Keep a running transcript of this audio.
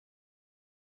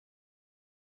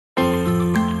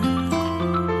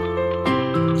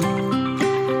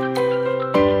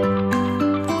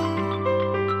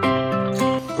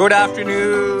Good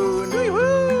afternoon.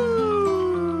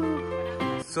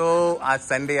 So आज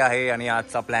Sunday आहे आणि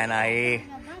आजचा प्लॅन आहे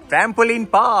ट्रॅम्पोलिन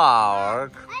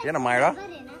पार्क. ये ना मायरा.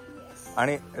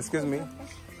 आणि एक्सक्यूज मी,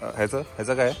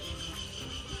 ह्याचं काय?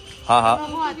 हा हा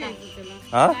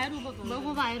हा,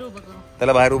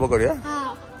 त्याला बाहेर उभं करूया.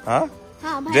 हा,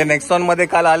 जे नेक्सॉन मध्ये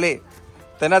काल आले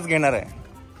त्यांनाच घेणार आहे.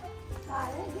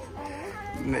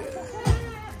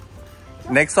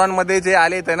 नेक्सॉन मध्ये जे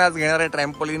आले त्यांनाच घेणार आहे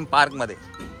ट्रॅम्पोलिन पार्क मध्ये.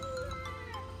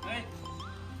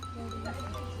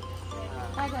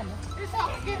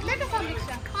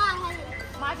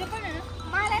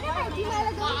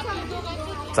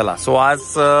 चला, सो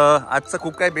आजचं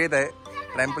खूप काही भेद आहे.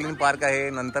 ट्रॅम्पोलिन पार्क आहे,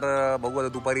 नंतर बघू आता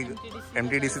दुपारी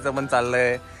MTDCचं पण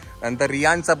चाललंय. नंतर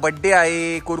रियानचा बर्थडे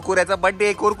आहे, कुरकुऱ्याचा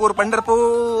बर्थडे, कुरकुर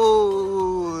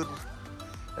पंढरपूर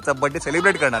याचा बर्थडे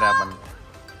सेलिब्रेट करणार आहे आपण.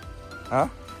 हा,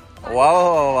 वा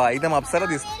वा वा, एकदम अप्सरा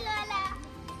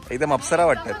एकदम अप्सरा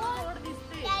वाटतात.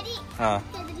 हा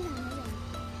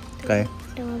काय,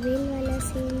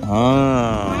 हा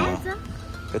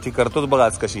त्याची करतोच बघ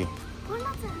आज कशी.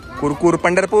 कुरकुर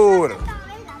पंढरपूर.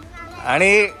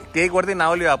 आणि केक वरती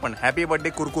नाव लिहू आपण, happy birthday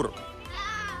Kurkure,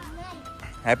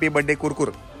 happy birthday Kurkure.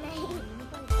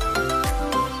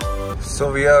 So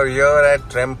we R here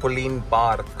at trampoline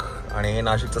park. आणि हे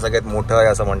नाशिकचं सगळ्यात मोठं आहे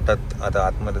असं म्हणतात. आता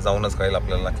आतमध्ये जाऊनच कळेल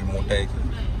आपल्याला की मोठं आहे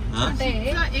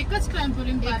की. एकच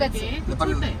ट्रॅम्पोलिन पार्क आहे. पण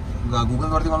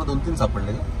गुगल वरती मला 2-3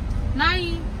 सापडले.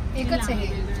 नाही, एकच आहे.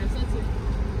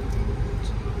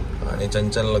 आणि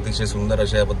चंचल अतिशय सुंदर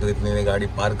अशा पद्धतीने गाडी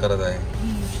पार्क करत आहे.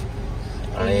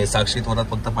 आणि साक्षी थोरात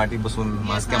फक्त पाठी बसून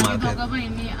मास्क्या मारतात. दोघा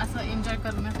बहिणी असं एन्जॉय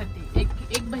करण्यासाठी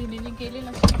एक बहिणीने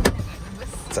केलेलं.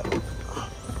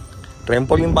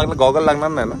 ट्रॅम्पोलिन पार्कला गॉगल लागणार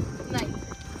नाही ना? नाही,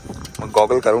 मग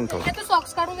गॉगल करून ठेव.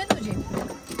 सॉक्स काढून घे तुझे.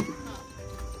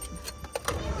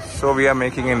 So we R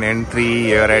making an entry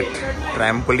here at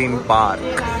trampoline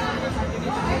park.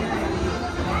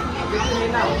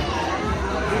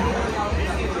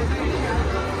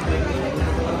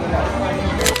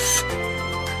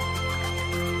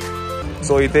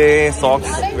 So इथे सॉक्स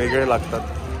वेगळे लागतात.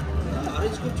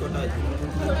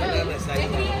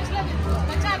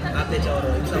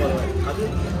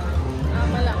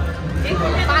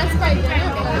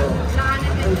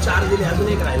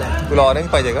 तुला ऑरेंज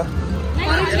पाहिजे का?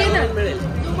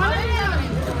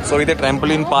 सो इथे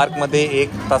ट्रॅम्पोलिन पार्क मध्ये 1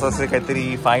 तासाचे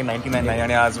काहीतरी 599 आहे.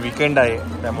 आणि आज वीकेंड आहे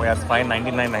त्यामुळे आज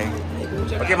 599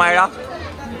 आहे. ओके मायडा.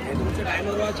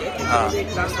 हा,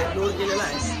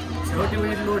 70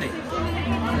 मिनिट लोड आहे.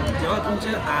 जेव्हा तुमचे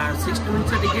 60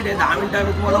 मिनिटचं तिकीट आहे, 10 मिनिटं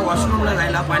आम्ही तुम्हाला वॉशरूमला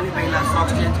जायला, पाणी प्यायला,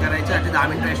 सॉक्स चेंज करायचं आणि 10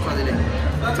 मिनिटं एक्स्ट्रा दिले.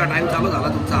 तुमचा टाइम चालू झाला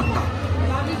तुमचा आत्ता.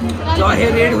 जेव्हा हे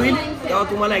रेड होईल तेव्हा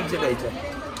तुम्हाला एक्झिट यायचं.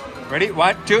 रेडी,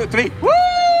 1 2 3.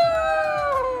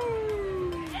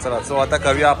 चला, सो आता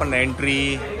करूया आपण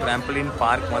एंट्री ट्रॅम्पोलिन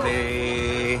पार्क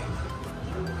मध्ये.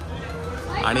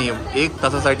 आणि 1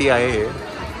 तासासाठी आहे.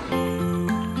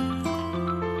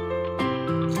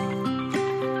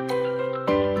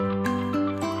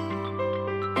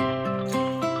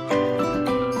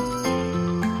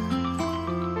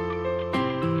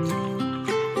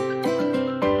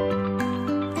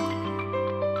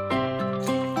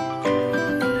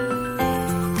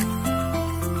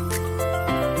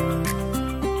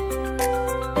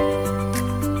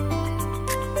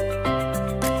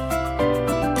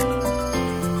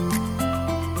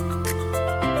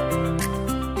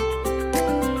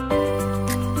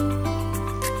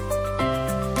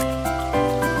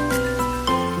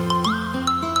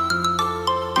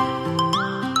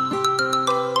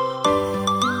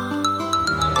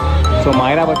 सो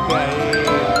मायरा बघते आहे.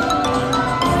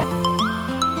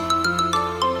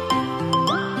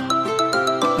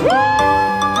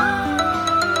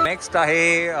 नेक्स्ट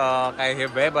आहे काय, हे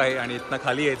वेब आहे आणि इथनं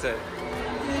खाली यायचं आहे.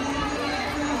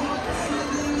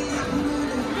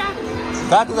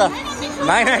 का तुझा?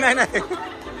 नाही नाही नाही नाही,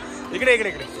 इकडे इकडे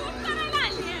इकडे.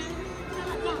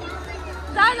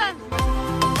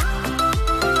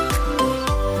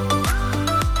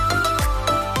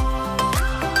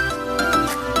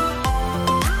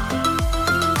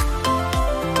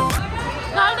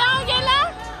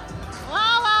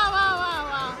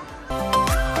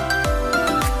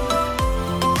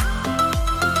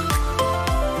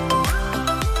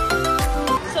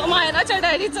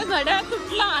 डायरीचा घड्याळ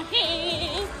तुटला आहे.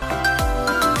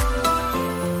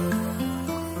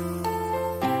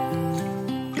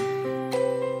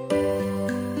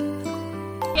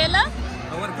 केलं?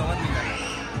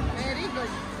 Very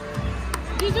good.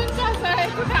 जिजूंचं असं आहे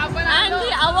कुठे आपण. And the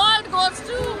award goes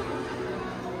to.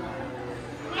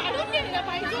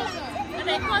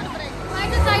 Record break.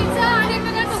 जायचं आणि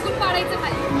एखाद्या ठोकून पाडायचं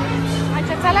खाली.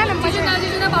 चला ना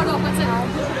मजा पाडू आपण.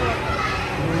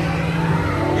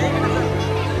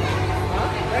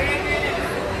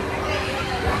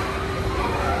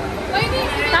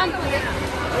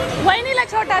 वहिनीला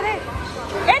छोटा दे.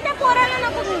 त्या पोराला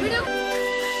नको.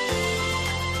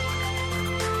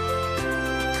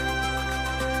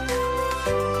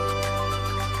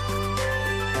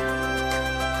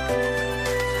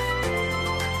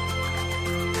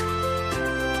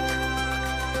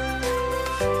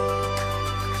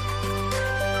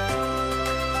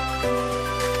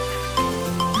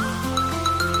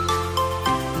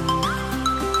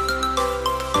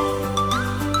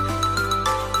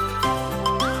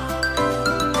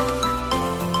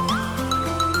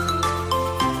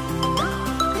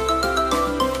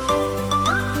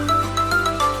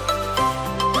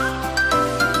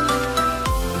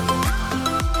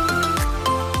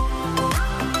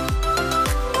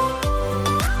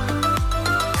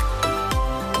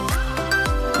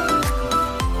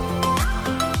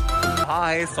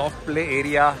 आहे सॉफ्ट प्ले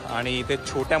एरिया आणि इथे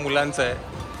छोट्या मुलांचं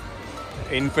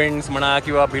आहे. इन्फेंट्स म्हणा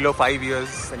किंवा बिलो 5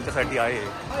 इयर्स त्यांच्यासाठी आहे.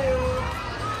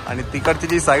 आणि तिकडची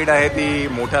जी साईड आहे ती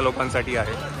मोठ्या लोकांसाठी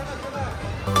आहे.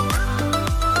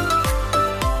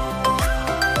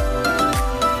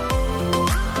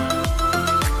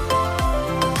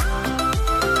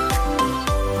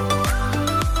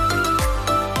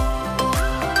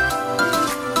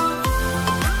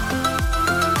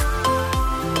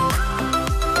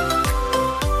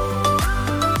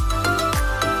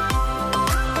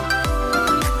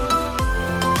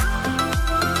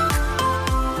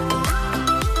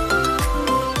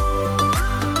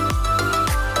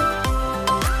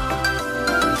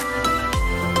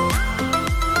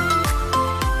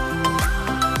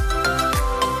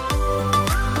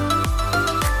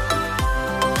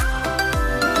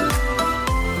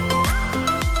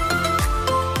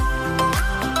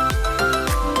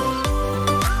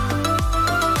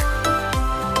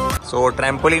 सो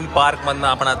ट्रॅम्पोलिन पार्कमधनं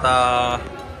आपण आता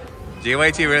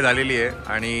जेवायची वेळ झालेली आहे.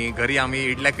 आणि घरी आम्ही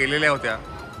इडल्या केलेल्या होत्या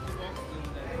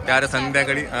त्या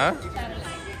संध्याकाळी.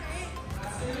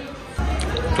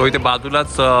 सो इथे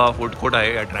बाजूलाच फूड कोर्ट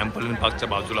आहे या ट्रॅम्पोलिन पार्कच्या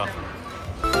बाजूला.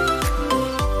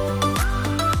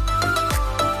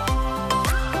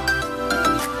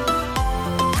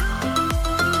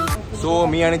 सो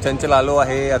मी आणि चंचल आलो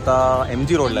आहे आता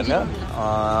MG रोडला ना.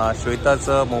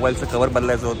 श्वेताचं मोबाईलचं कवर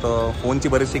बदलायचं होतं. फोनची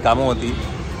बरीचशी कामं होती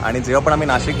आणि जेव्हा पण आम्ही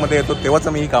नाशिकमध्ये येतो तेव्हाच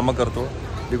आम्ही ही कामं करतो.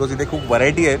 बिकॉज इथे खूप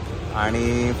व्हरायटी आहेत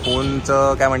आणि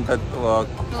फोनचं काय म्हणतात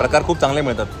प्रकार खूप चांगले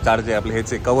मिळतात. चार्ज आहे आपले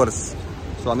ह्याचे कवर्स.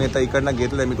 सो आम्ही आता इकडनं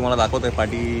घेतलं आहे. मी तुम्हाला दाखवतो आहे.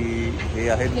 पाठी हे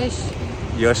आहेत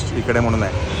यश इकडे म्हणून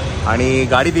आहे. आणि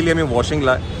गाडी दिली आहे मी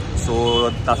वॉशिंगला. सो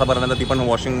तासापर्यंत ती पण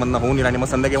वॉशिंगमधनं होऊन येईल आणि मग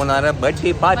संध्याकाळी म्हणणार आहे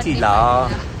बर्थडे पार्टीला.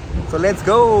 So let's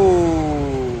go.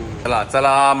 चला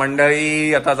चला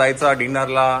मंडळी आता जायचं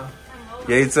डिनरला.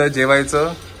 यायचं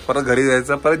जेवायचं परत घरी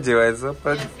जायचं परत जेवायचं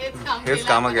परत हेच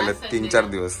कामं केलं 3-4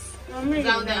 दिवस.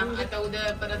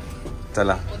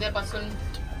 चला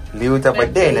लिहूचा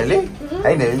बर्थडे आहे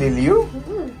ना लिहू.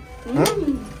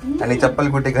 आणि चप्पल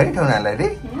कुठे घरी ठेवून आलाय रे.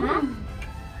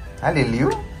 आले लिहू.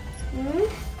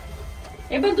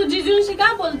 पण तू जिजूंशी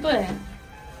का बोलतोय.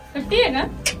 कट्टी आहे का.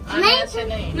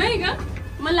 नाही का.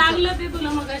 मग लागलं ते तुला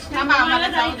मग.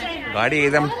 गाडी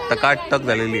एकदम टकाटक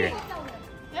झालेली आहे.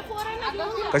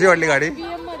 कशी वाटली गाडी.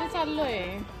 मध्ये चाललोय.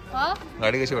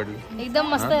 गाडी कशी वाटली.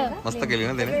 एकदम मस्त मस्त केली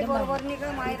ना त्याने.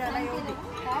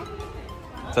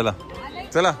 चला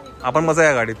चला आपण मजा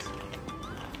या गाडीत.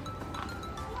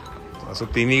 असं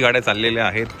 3ही गाड्या चाललेल्या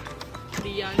आहेत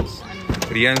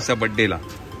रियांशच्या बर्थडेला.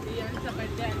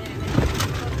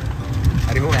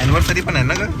 अरे हो अॅनिव्हर्सरी पण आहे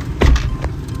ना ग.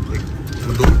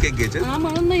 2 केक घ्यायचे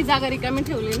म्हणून नाही जागा रिकामी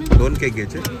ठेवली ना. 2 केक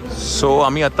घ्यायचे. सो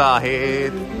आम्ही आता आहे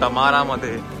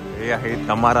तमारामध्ये. हे आहे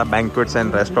तमारा बँक्वेट्स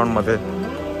अँड रेस्टॉरंट मध्ये.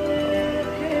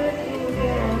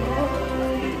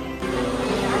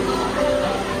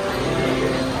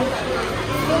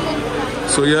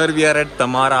 So here we R eight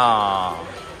तमारा.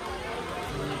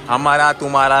 हमारा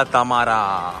तुम्हारा तमारा.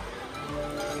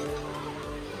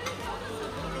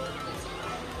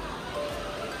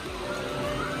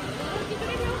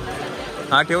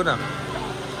 हा ठेव ना.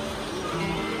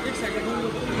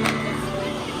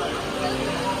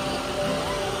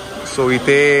 सो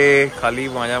इथे खाली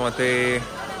माझ्या मते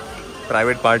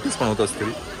प्रायव्हेट पार्टीज पण होत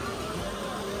असतील.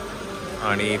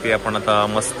 आणि इथे आपण आता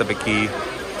मस्तपैकी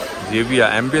जेवूया.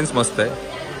 ॲम्बियन्स मस्त आहे.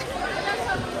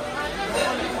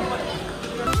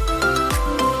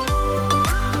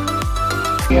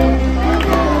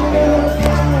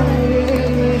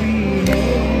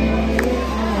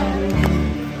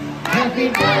 Happy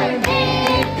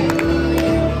birthday to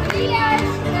you.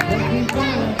 Happy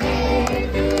birthday.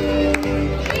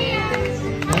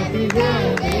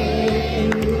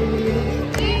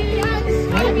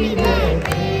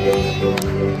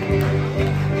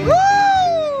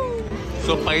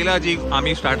 So पहिला जी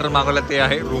आम्ही स्टार्टर मागवलं ते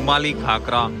आहे रुमाली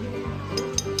खाकरा.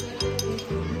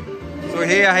 सो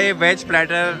हे आहे व्हेज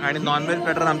प्लॅटर आणि नॉन व्हेज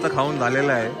प्लॅटर आमचं खाऊन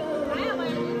झालेलं आहे.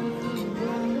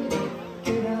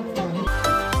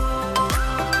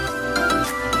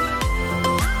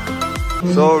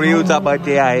 सो रियूचा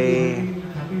बर्थडे आहे.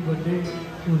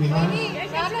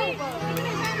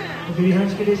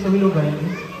 रिहांश के लिए सभी लोग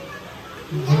गाएंगे.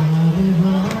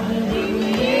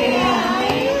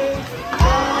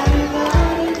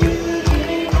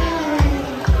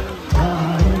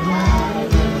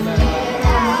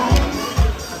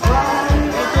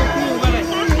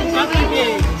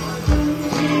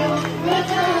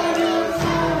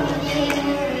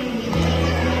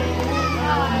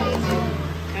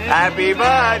 Happy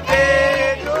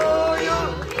birthday to you.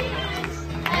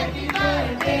 Happy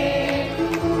birthday to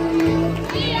you.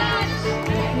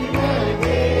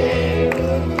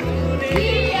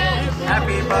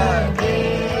 Happy birthday.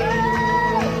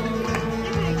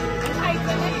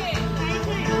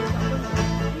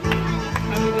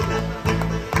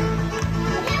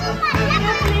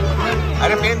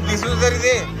 अरे पेन दिसू तरी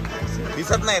दे.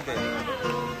 दिसत नाही ते.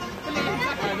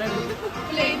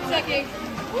 प्लेटचा केक.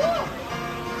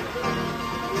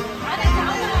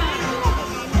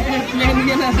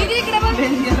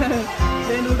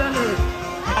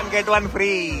 Get one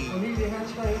free. रिहांश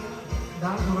का एक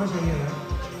डांस होना चाहिए यार.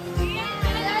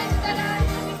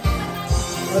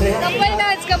 Couple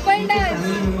dance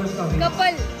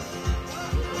couple.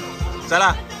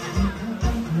 चला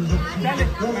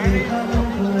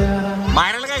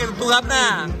मायराला काय घेतो तू गात ना.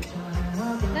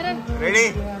 Ready.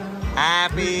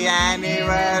 Happy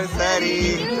anniversary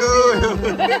to you.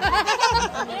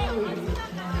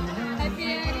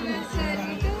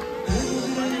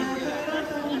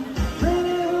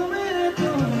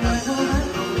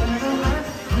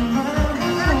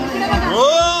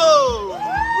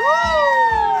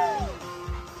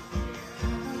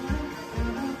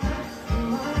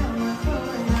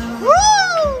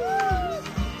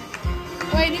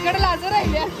 वहिनीकडे लाज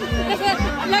राहिल्या.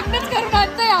 लग्नच करून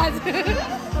आणतोय आज.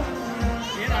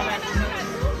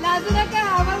 लाजू नका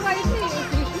आम्हाला माहिती.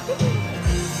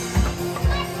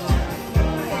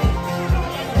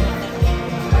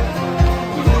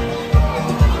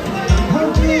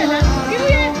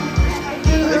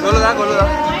 बोलू दा.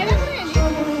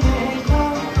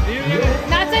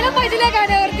 नाचायला पाहिजे या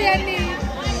गाण्यावरती यांनी.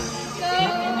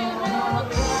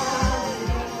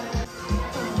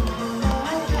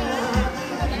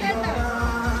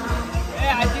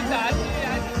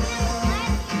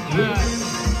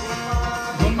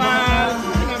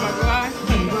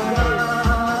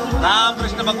 राम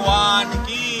कृष्ण भगवान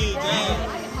की जय.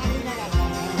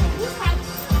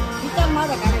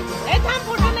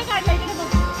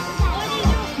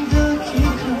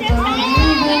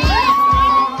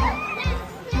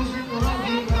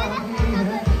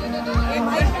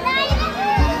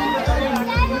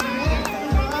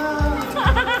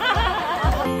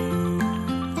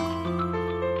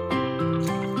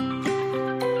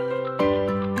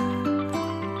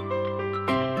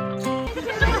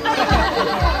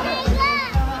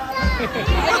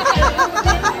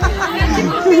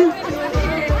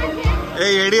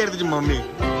 येडी आहे तुझी मम्मी.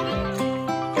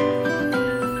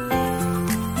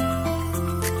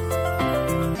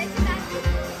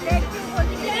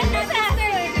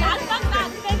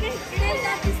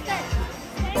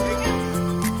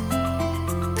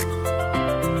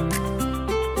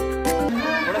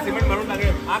 थोडा सिमेंट भरून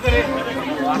टाकेल. हा करे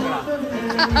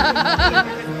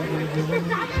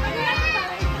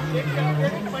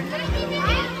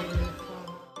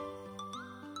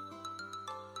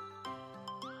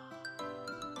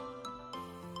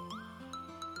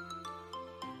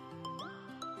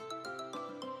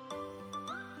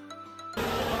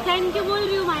थँक्यू बोल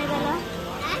रिऊ मायराला.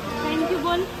 थँक्यू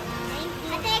बोल.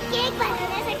 आता एक केक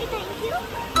बनवण्यासाठी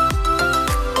थँक्यू.